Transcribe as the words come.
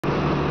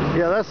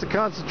Yeah, that's the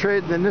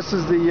concentrate, and then this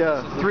is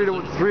the 3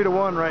 to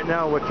 1 right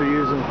now, what you're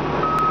using.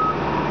 Not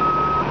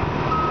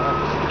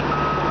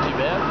too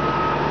bad.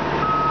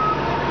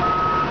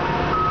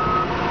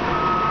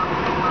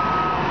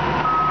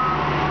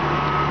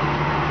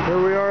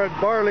 Here we are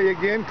at Barley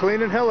again,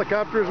 cleaning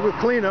helicopters with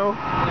Cleano.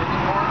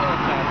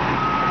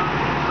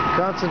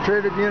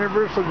 Concentrated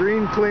Universal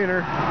Green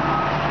Cleaner.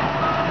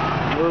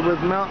 We're with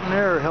Mountain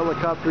Air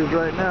helicopters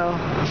right now.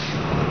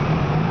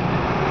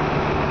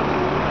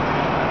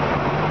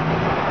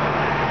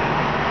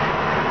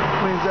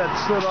 Cleans that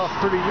soot off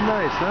pretty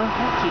nice, huh?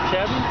 Not too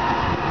shabby.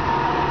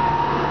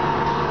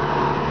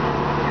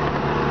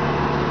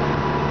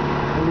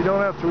 And you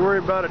don't have to worry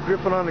about it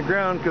dripping on the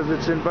ground because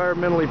it's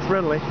environmentally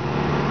friendly.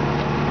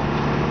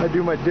 I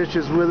do my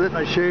dishes with it and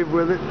I shave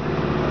with it.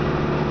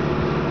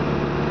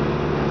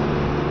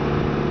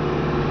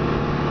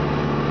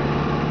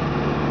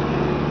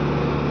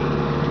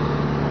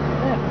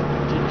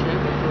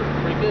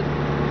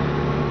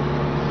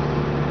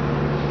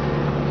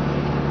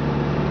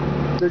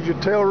 Does your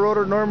tail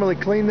rotor normally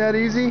clean that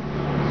easy?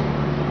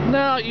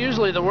 No,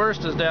 usually the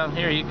worst is down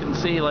here. You can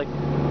see, like,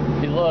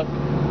 if you look, you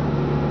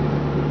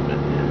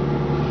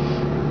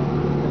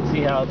can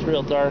see how it's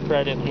real dark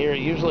right in here.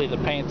 Usually the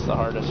paint's the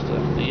hardest,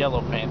 the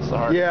yellow paint's the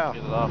hardest to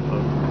get it off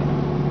of.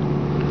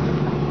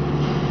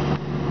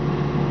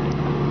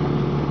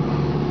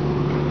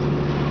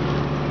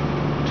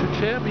 Too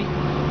shabby.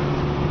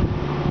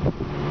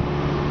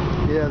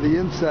 Yeah, the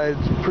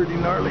inside's pretty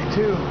gnarly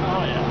too.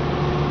 Oh yeah.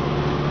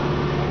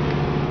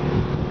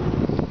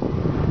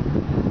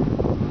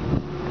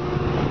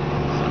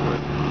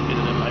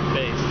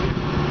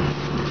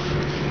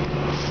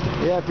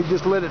 Yeah, if you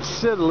just let it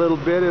sit a little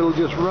bit, it'll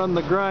just run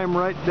the grime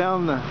right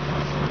down the,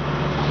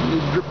 you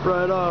drip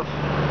right off.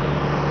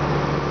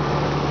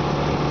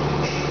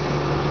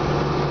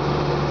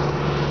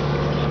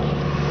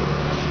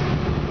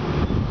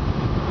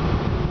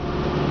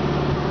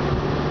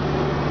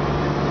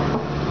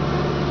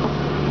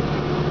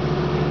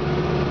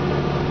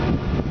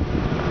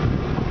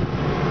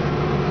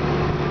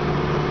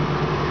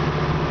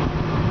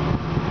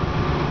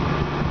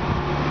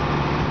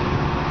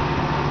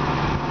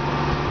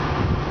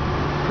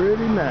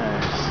 Pretty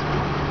nice.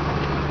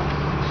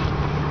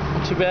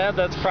 Not too bad.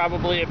 That's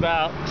probably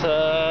about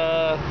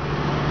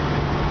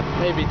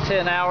maybe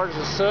 10 hours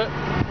of soot,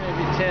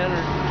 maybe 10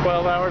 or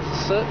 12 hours of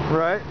soot.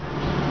 Right.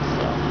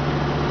 So,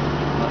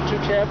 not too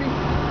shabby.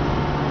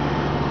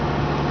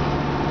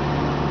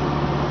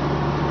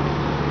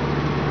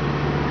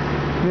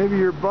 Maybe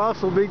your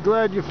boss will be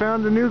glad you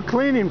found a new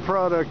cleaning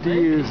product to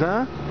use,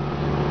 huh?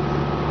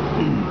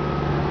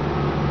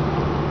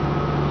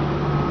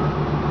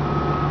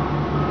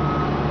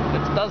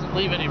 Doesn't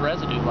leave any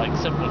residue like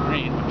Simple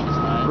Green, which is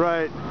nice.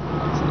 Right.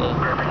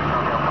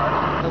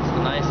 That's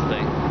the nice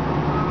thing.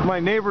 My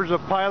neighbor's a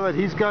pilot.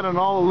 He's got an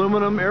all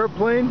aluminum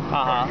airplane.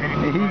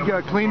 And he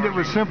cleaned it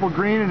with Simple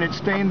Green and it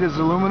stained as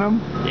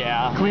aluminum.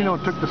 Yeah. Cleano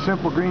took the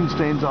Simple Green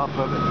stains off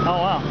of it.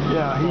 Oh wow.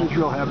 Yeah, he was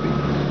real happy. Too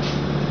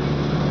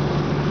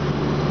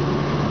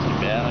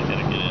bad. I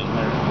gotta get in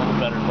there a little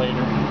better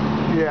later.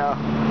 Yeah.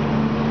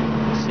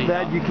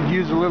 That you could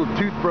use a little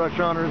toothbrush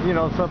on her, you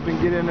know, something,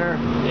 get in there.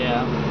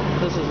 Yeah.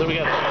 This is, we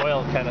got the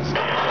oil kind of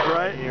stuff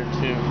right here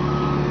too.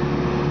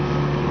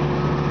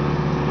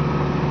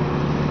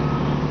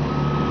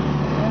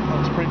 Yeah,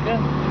 that's pretty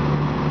good.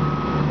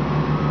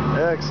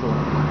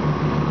 Excellent.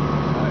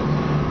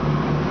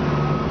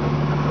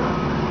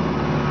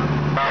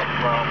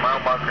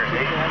 Mile marker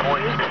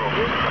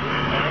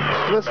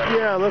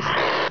 8.0. Let's.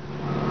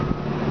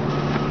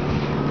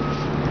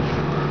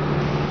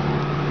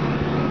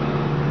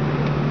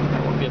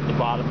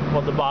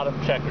 The bottom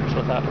checkers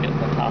without getting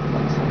the top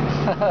ones.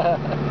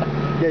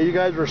 Yeah, you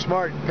guys were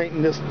smart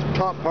painting this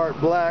top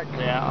part black.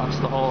 Yeah, that's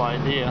the whole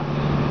idea.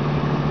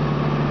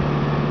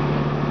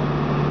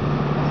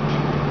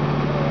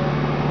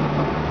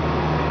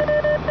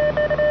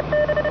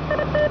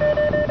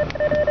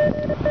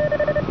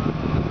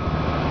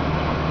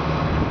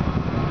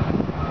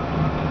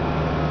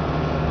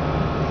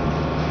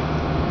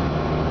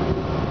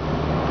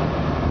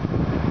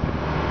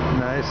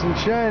 Nice and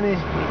shiny.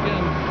 Pretty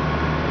good.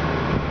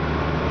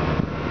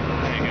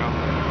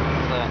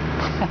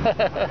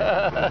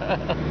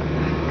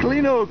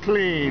 Cleano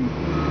clean.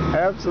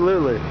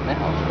 Absolutely. Yeah,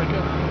 that's pretty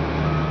good.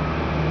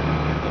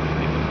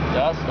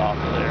 Dust off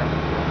of there.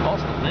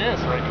 Most of this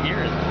right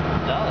here is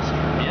dust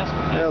from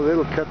yesterday. Yeah,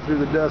 it'll cut through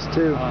the dust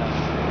too.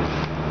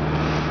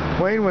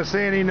 Wayne was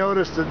saying he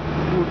noticed that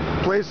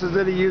places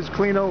that he used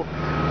Cleano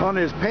on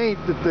his paint,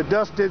 that the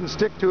dust didn't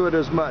stick to it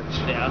as much.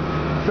 Yeah.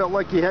 Felt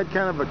like he had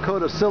kind of a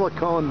coat of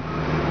silicone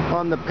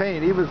on the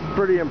paint. He was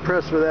pretty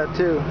impressed with that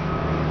too.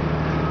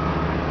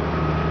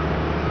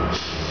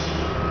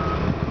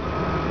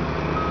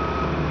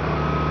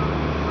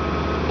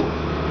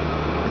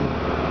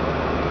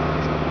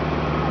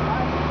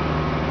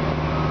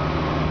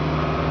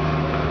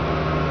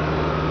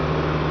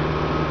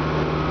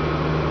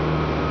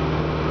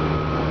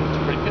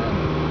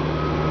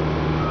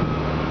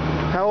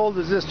 How old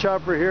is this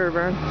chopper here,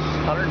 Vern?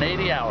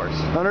 180 hours.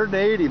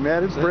 180,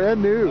 man. It's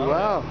brand new. Oh,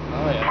 wow.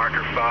 Yeah. Oh, yeah.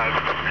 Marker 5,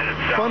 headed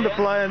south. Fun to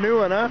fly a new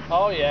one, huh?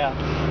 Oh, yeah.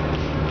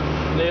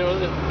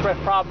 The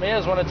problem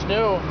is, when it's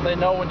new, they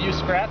know when you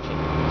scratch it.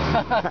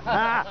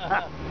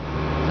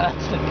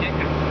 That's the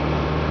kicker.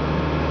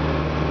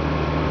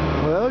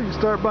 Well, you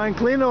start buying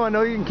Cleano, I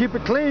know you can keep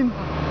it clean.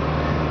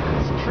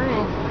 It's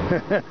true.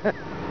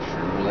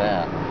 True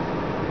that.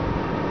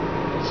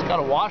 Just got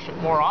to wash it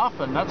more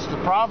often. That's the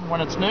problem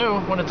when it's new.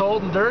 When it's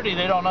old and dirty,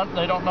 they don't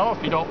know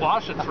if you don't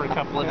wash it for a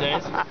couple of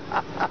days.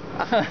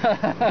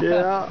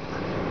 Yeah.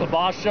 The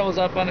boss shows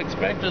up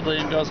unexpectedly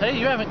and goes, "Hey,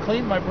 you haven't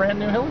cleaned my brand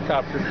new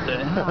helicopter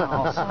today."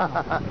 Oh,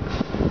 son.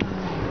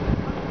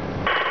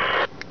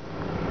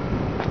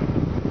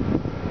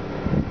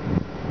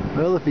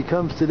 Well, if he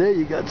comes today,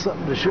 you got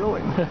something to show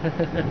him.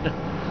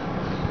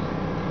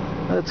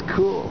 That's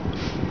cool.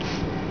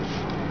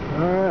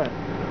 All right.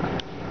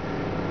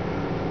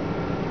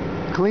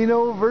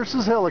 Cleano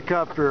versus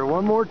helicopter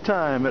one more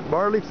time at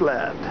Barley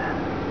Flat.